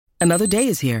Another day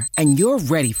is here, and you're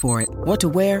ready for it. What to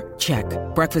wear? Check.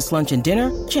 Breakfast, lunch, and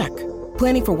dinner? Check.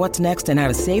 Planning for what's next and how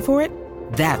to save for it?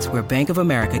 That's where Bank of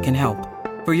America can help.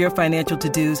 For your financial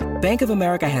to-dos, Bank of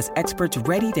America has experts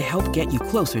ready to help get you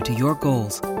closer to your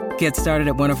goals. Get started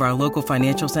at one of our local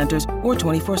financial centers or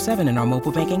 24/7 in our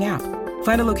mobile banking app.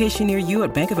 Find a location near you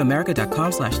at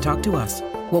bankofamerica.com/talktous.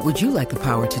 What would you like the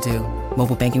power to do?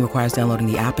 Mobile banking requires downloading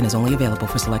the app and is only available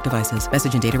for select devices.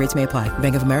 Message and data rates may apply.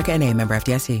 Bank of America N.A., member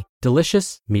FDIC.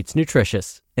 Delicious meets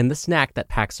nutritious in the snack that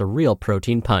packs a real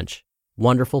protein punch.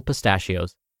 Wonderful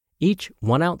Pistachios. Each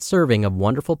 1 ounce serving of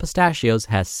Wonderful Pistachios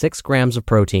has 6 grams of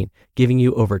protein, giving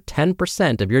you over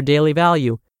 10% of your daily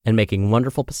value and making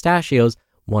Wonderful Pistachios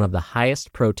one of the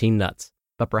highest protein nuts.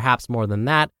 But perhaps more than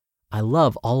that, I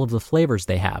love all of the flavors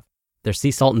they have. Their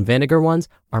sea salt and vinegar ones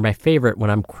are my favorite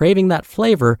when I'm craving that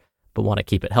flavor but want to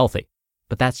keep it healthy.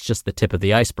 But that's just the tip of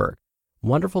the iceberg.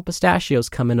 Wonderful Pistachios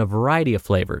come in a variety of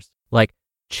flavors like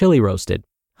chili roasted,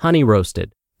 honey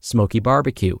roasted, smoky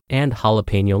barbecue, and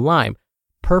jalapeno lime,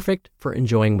 perfect for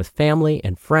enjoying with family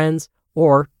and friends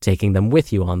or taking them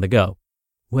with you on the go.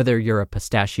 Whether you're a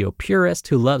pistachio purist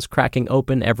who loves cracking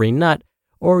open every nut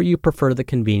or you prefer the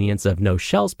convenience of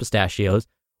no-shells pistachios,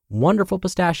 Wonderful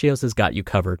Pistachios has got you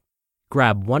covered.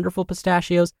 Grab Wonderful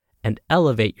Pistachios and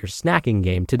elevate your snacking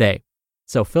game today.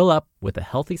 So fill up with a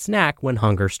healthy snack when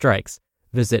hunger strikes.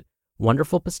 Visit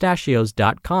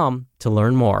wonderfulpistachios.com to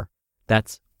learn more.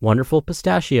 That's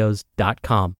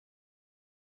wonderfulpistachios.com.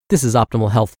 This is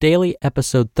Optimal Health Daily,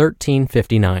 episode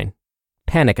 1359.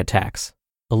 Panic Attacks.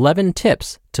 11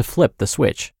 Tips to Flip the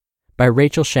Switch by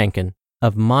Rachel Schenken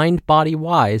of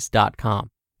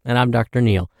mindbodywise.com. And I'm Dr.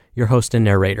 Neil, your host and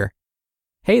narrator.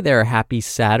 Hey there, happy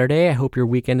Saturday. I hope your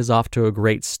weekend is off to a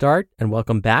great start, and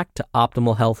welcome back to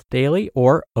Optimal Health Daily,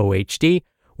 or OHD,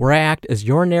 where I act as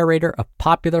your narrator of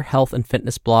popular health and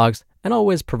fitness blogs and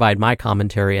always provide my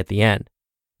commentary at the end.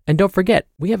 And don't forget,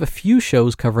 we have a few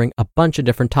shows covering a bunch of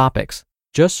different topics.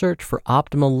 Just search for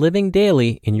Optimal Living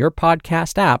Daily in your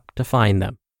podcast app to find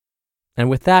them.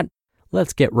 And with that,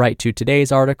 let's get right to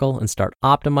today's article and start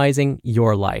optimizing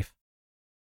your life.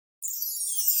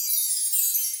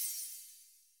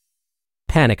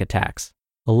 Panic Attacks.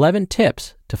 11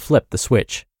 Tips to Flip the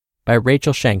Switch by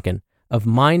Rachel Schenken of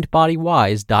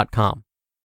mindbodywise.com.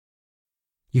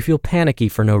 You feel panicky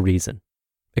for no reason.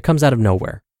 It comes out of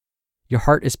nowhere. Your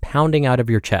heart is pounding out of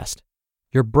your chest.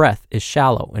 Your breath is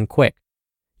shallow and quick.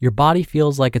 Your body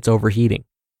feels like it's overheating.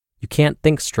 You can't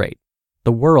think straight.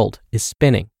 The world is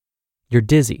spinning. You're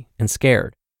dizzy and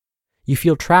scared. You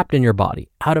feel trapped in your body,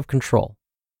 out of control,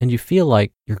 and you feel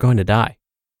like you're going to die.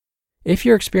 If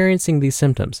you're experiencing these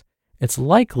symptoms, it's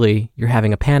likely you're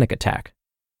having a panic attack.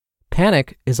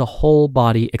 Panic is a whole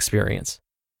body experience.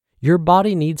 Your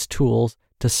body needs tools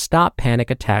to stop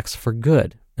panic attacks for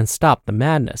good and stop the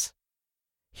madness.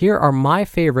 Here are my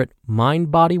favorite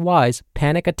mind-body-wise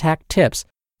panic attack tips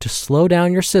to slow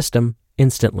down your system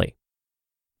instantly.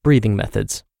 Breathing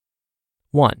methods.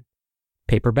 1.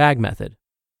 Paper bag method.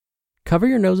 Cover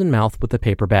your nose and mouth with a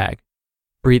paper bag.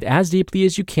 Breathe as deeply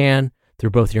as you can through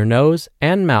both your nose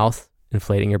and mouth,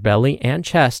 inflating your belly and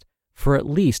chest for at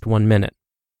least 1 minute.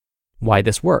 Why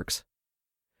this works.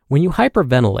 When you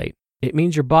hyperventilate, it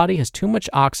means your body has too much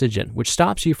oxygen, which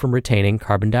stops you from retaining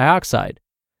carbon dioxide.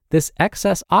 This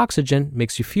excess oxygen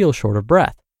makes you feel short of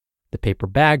breath. The paper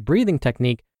bag breathing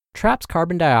technique traps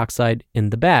carbon dioxide in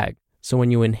the bag, so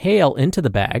when you inhale into the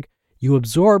bag, you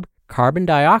absorb carbon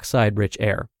dioxide-rich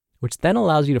air, which then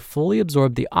allows you to fully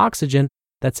absorb the oxygen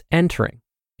that's entering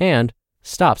and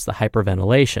stops the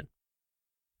hyperventilation.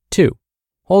 2.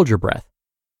 Hold your breath.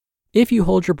 If you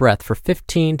hold your breath for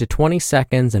 15 to 20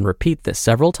 seconds and repeat this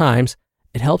several times,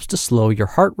 it helps to slow your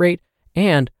heart rate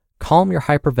and calm your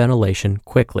hyperventilation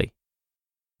quickly.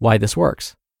 Why this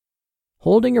works.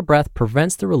 Holding your breath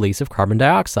prevents the release of carbon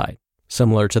dioxide.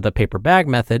 Similar to the paper bag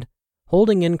method,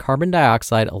 holding in carbon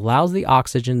dioxide allows the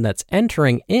oxygen that's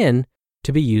entering in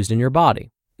to be used in your body,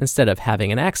 instead of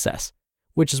having an excess,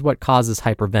 which is what causes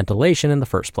hyperventilation in the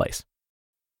first place.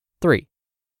 3.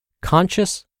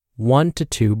 Conscious 1 to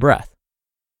 2 breath.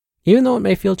 Even though it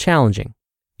may feel challenging,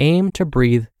 aim to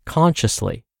breathe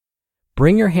consciously.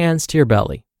 Bring your hands to your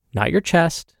belly, not your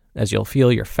chest, as you'll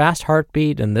feel your fast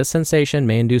heartbeat, and this sensation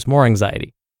may induce more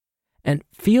anxiety. And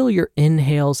feel your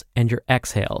inhales and your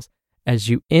exhales as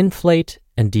you inflate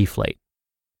and deflate.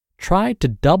 Try to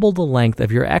double the length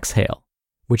of your exhale,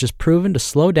 which is proven to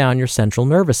slow down your central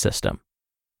nervous system.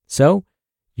 So,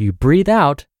 you breathe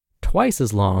out twice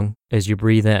as long as you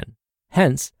breathe in,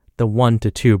 hence the 1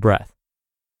 to 2 breath.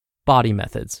 Body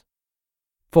methods.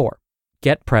 4.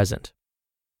 Get present.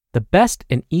 The best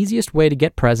and easiest way to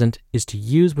get present is to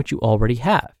use what you already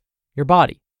have, your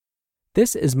body.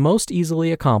 This is most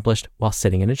easily accomplished while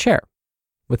sitting in a chair.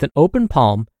 With an open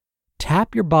palm,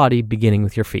 tap your body beginning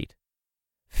with your feet.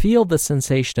 Feel the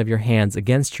sensation of your hands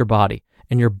against your body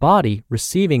and your body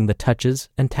receiving the touches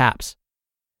and taps.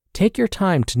 Take your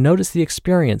time to notice the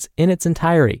experience in its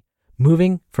entirety,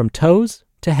 moving from toes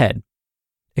to head.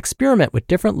 Experiment with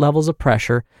different levels of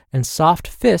pressure and soft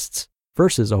fists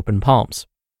versus open palms.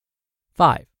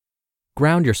 5.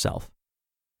 Ground yourself.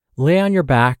 Lay on your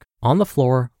back on the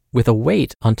floor with a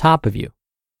weight on top of you.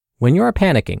 When you are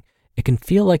panicking, it can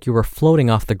feel like you are floating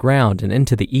off the ground and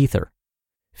into the ether.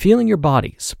 Feeling your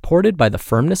body supported by the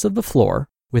firmness of the floor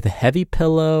with a heavy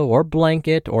pillow or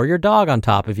blanket or your dog on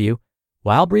top of you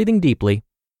while breathing deeply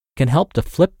can help to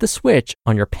flip the switch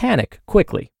on your panic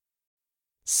quickly.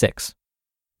 6.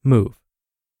 Move.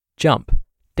 Jump,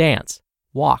 dance,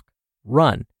 walk,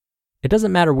 run. It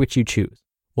doesn't matter which you choose.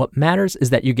 What matters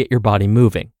is that you get your body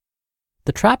moving.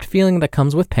 The trapped feeling that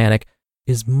comes with panic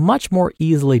is much more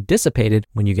easily dissipated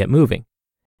when you get moving.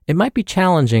 It might be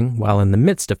challenging while in the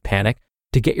midst of panic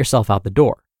to get yourself out the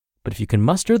door, but if you can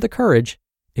muster the courage,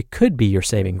 it could be your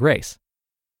saving grace.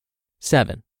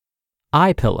 7.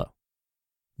 Eye pillow.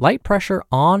 Light pressure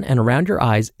on and around your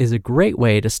eyes is a great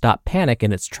way to stop panic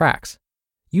in its tracks.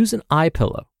 Use an eye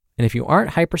pillow, and if you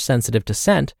aren't hypersensitive to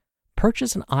scent,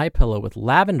 purchase an eye pillow with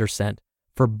lavender scent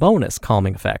for bonus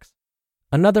calming effects.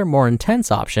 Another more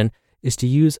intense option is to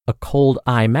use a cold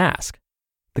eye mask.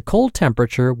 The cold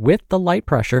temperature with the light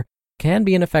pressure can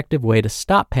be an effective way to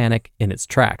stop panic in its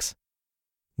tracks.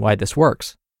 Why this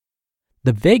works?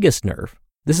 The vagus nerve,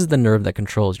 this is the nerve that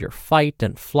controls your fight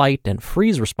and flight and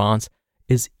freeze response,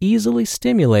 is easily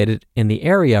stimulated in the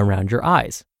area around your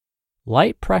eyes.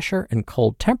 Light pressure and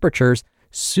cold temperatures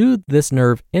soothe this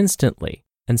nerve instantly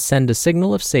and send a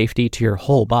signal of safety to your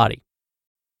whole body.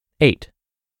 8.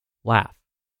 Laugh.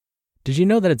 Did you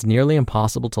know that it's nearly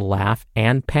impossible to laugh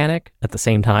and panic at the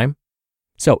same time?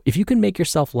 So if you can make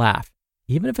yourself laugh,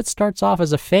 even if it starts off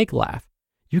as a fake laugh,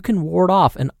 you can ward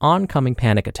off an oncoming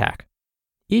panic attack.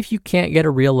 If you can't get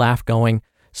a real laugh going,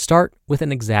 start with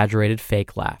an exaggerated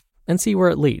fake laugh and see where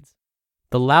it leads.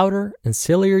 The louder and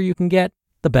sillier you can get,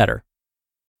 the better.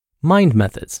 Mind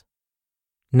methods.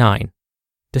 9.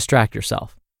 Distract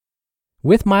yourself.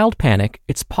 With mild panic,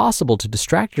 it's possible to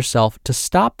distract yourself to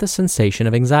stop the sensation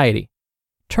of anxiety.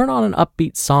 Turn on an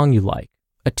upbeat song you like,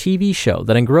 a TV show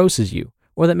that engrosses you,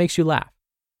 or that makes you laugh.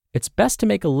 It's best to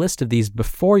make a list of these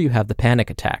before you have the panic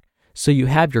attack, so you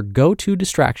have your go-to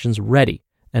distractions ready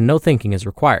and no thinking is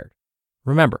required.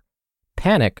 Remember,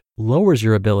 panic lowers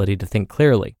your ability to think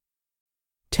clearly.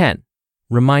 10.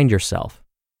 Remind yourself.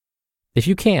 If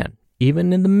you can,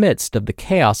 even in the midst of the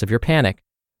chaos of your panic,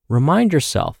 remind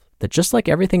yourself that just like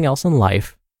everything else in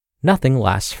life, nothing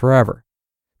lasts forever.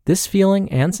 This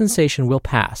feeling and sensation will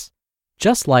pass,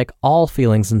 just like all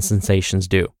feelings and sensations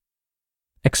do.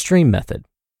 Extreme method.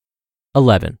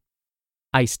 11.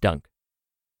 Ice dunk.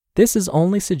 This is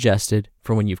only suggested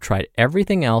for when you've tried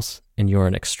everything else and you're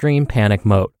in extreme panic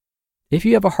mode. If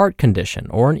you have a heart condition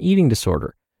or an eating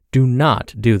disorder, do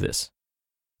not do this.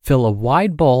 Fill a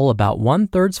wide bowl about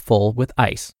 1/3 full with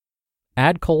ice.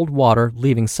 Add cold water,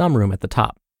 leaving some room at the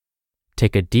top.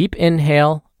 Take a deep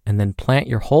inhale and then plant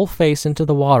your whole face into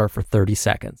the water for 30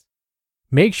 seconds.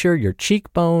 Make sure your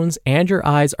cheekbones and your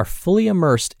eyes are fully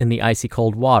immersed in the icy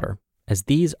cold water, as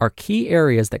these are key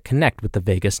areas that connect with the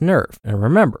vagus nerve. And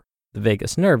remember, the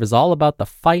vagus nerve is all about the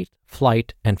fight,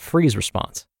 flight, and freeze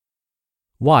response.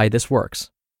 Why this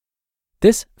works.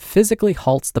 This physically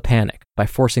halts the panic by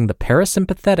forcing the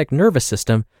parasympathetic nervous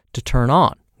system to turn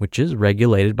on, which is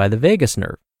regulated by the vagus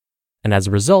nerve. And as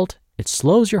a result, it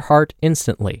slows your heart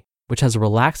instantly, which has a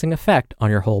relaxing effect on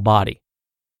your whole body.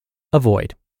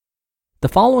 Avoid. The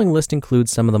following list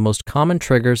includes some of the most common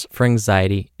triggers for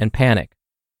anxiety and panic.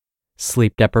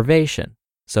 Sleep deprivation,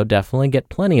 so definitely get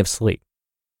plenty of sleep.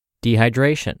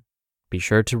 Dehydration, be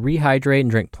sure to rehydrate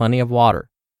and drink plenty of water.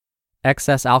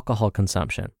 Excess alcohol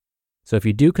consumption, so if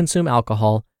you do consume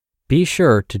alcohol, be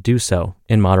sure to do so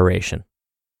in moderation.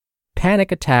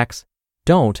 Panic attacks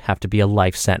don't have to be a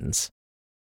life sentence.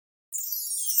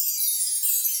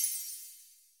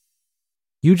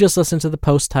 You just listened to the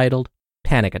post titled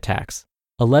Panic Attacks,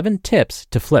 11 Tips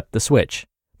to Flip the Switch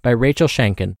by Rachel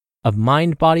Shanken of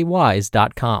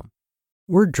mindbodywise.com.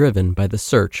 We're driven by the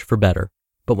search for better,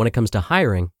 but when it comes to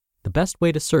hiring, the best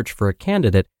way to search for a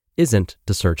candidate isn't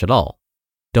to search at all.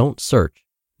 Don't search,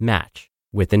 match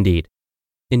with Indeed.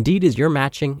 Indeed is your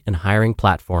matching and hiring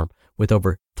platform with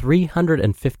over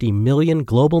 350 million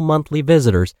global monthly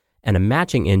visitors and a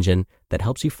matching engine that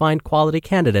helps you find quality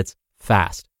candidates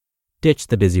fast. Ditch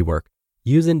the busy work.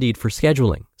 Use Indeed for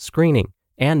scheduling, screening,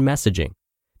 and messaging.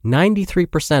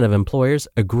 93% of employers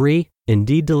agree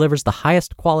Indeed delivers the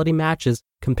highest quality matches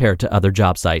compared to other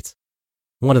job sites.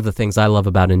 One of the things I love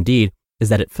about Indeed is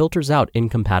that it filters out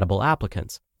incompatible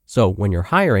applicants. So when you're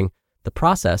hiring, the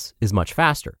process is much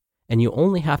faster, and you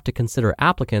only have to consider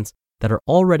applicants that are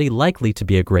already likely to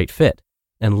be a great fit.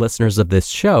 And listeners of this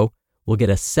show will get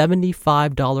a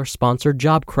 $75 sponsored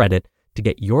job credit to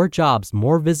get your jobs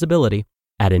more visibility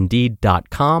at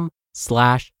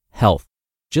Indeed.com/health.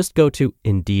 Just go to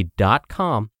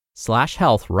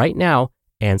Indeed.com/health right now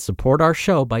and support our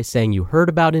show by saying you heard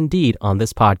about Indeed on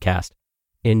this podcast.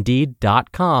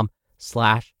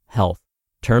 Indeed.com/health.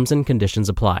 Terms and conditions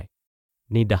apply.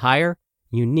 Need to hire?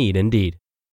 You need Indeed.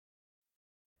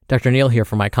 Dr. Neal here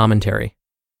for my commentary.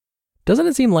 Doesn't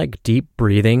it seem like deep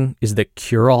breathing is the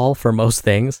cure-all for most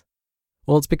things?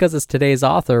 Well, it's because, as today's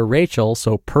author, Rachel,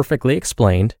 so perfectly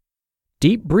explained,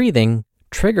 deep breathing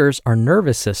triggers our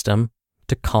nervous system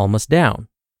to calm us down.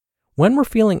 When we're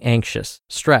feeling anxious,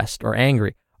 stressed, or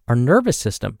angry, our nervous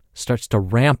system starts to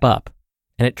ramp up,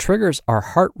 and it triggers our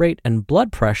heart rate and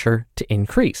blood pressure to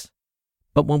increase.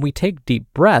 But when we take deep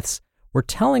breaths, we're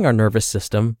telling our nervous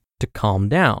system to calm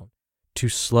down, to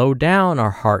slow down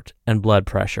our heart and blood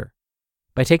pressure.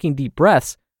 By taking deep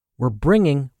breaths, we're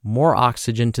bringing more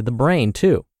oxygen to the brain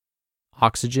too.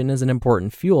 Oxygen is an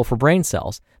important fuel for brain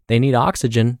cells. They need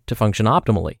oxygen to function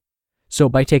optimally. So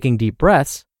by taking deep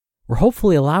breaths, we're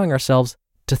hopefully allowing ourselves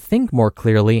to think more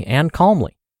clearly and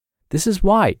calmly. This is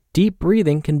why deep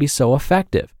breathing can be so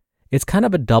effective. It's kind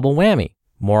of a double whammy.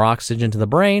 More oxygen to the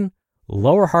brain,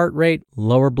 lower heart rate,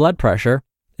 lower blood pressure.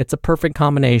 It's a perfect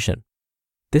combination.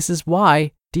 This is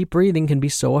why deep breathing can be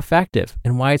so effective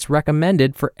and why it's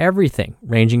recommended for everything,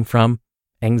 ranging from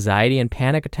anxiety and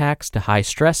panic attacks to high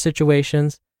stress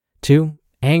situations to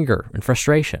anger and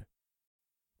frustration.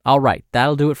 All right,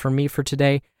 that'll do it for me for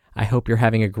today. I hope you're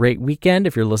having a great weekend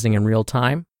if you're listening in real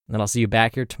time, and I'll see you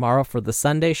back here tomorrow for the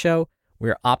Sunday show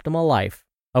where optimal life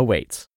awaits.